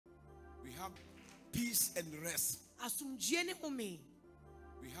have peace and rest.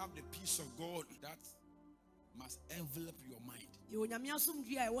 We have the peace of God that must envelop your mind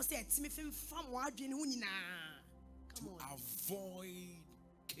to avoid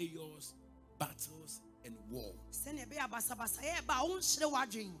chaos, battles, and war.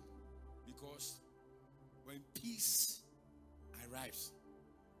 Because when peace arrives,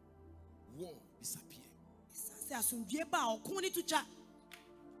 war disappears.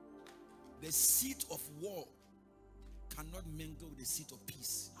 The seat of war cannot mingle with the seat of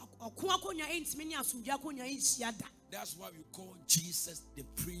peace. That's why we call Jesus the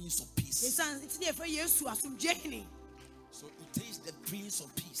Prince of Peace. So it takes the Prince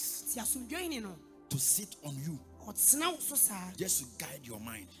of Peace to sit on you, just to guide your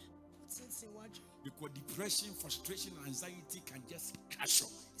mind. Because depression, frustration, anxiety can just catch up.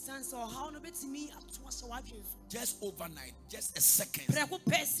 Just overnight, just a second,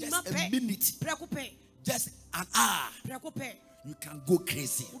 just a minute, just an hour, you can go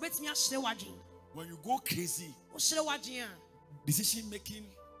crazy. When you go crazy, decision making,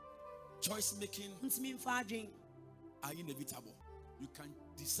 choice making are inevitable. You can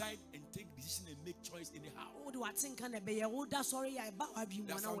decide and take decision and make choice anyhow. There are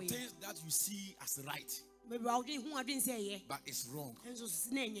some things that you see as right, but it's wrong.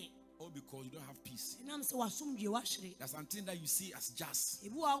 All because you don't have peace. There's something that you see as just,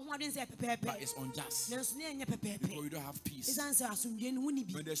 but it's unjust because you don't have peace.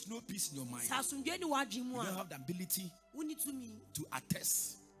 When there's no peace in your mind, you don't have the ability to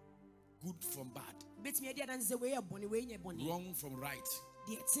attest good from bad, wrong from right,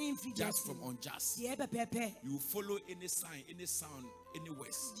 just from unjust. You follow any sign, any sound, any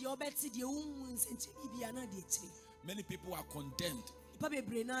words. Many people are condemned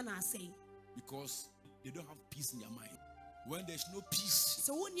because they don't have peace in their mind. When there's no peace, it's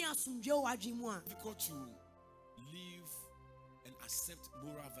difficult to live and accept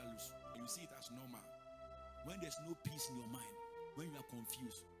moral values, and you see it as normal. When there's no peace in your mind, when you are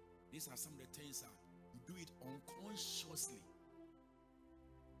confused, these are some of the things that you do it unconsciously.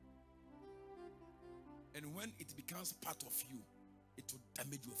 And when it becomes part of you, it will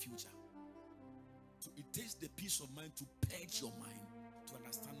damage your future. So it takes the peace of mind to purge your mind to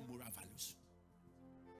understand moral values.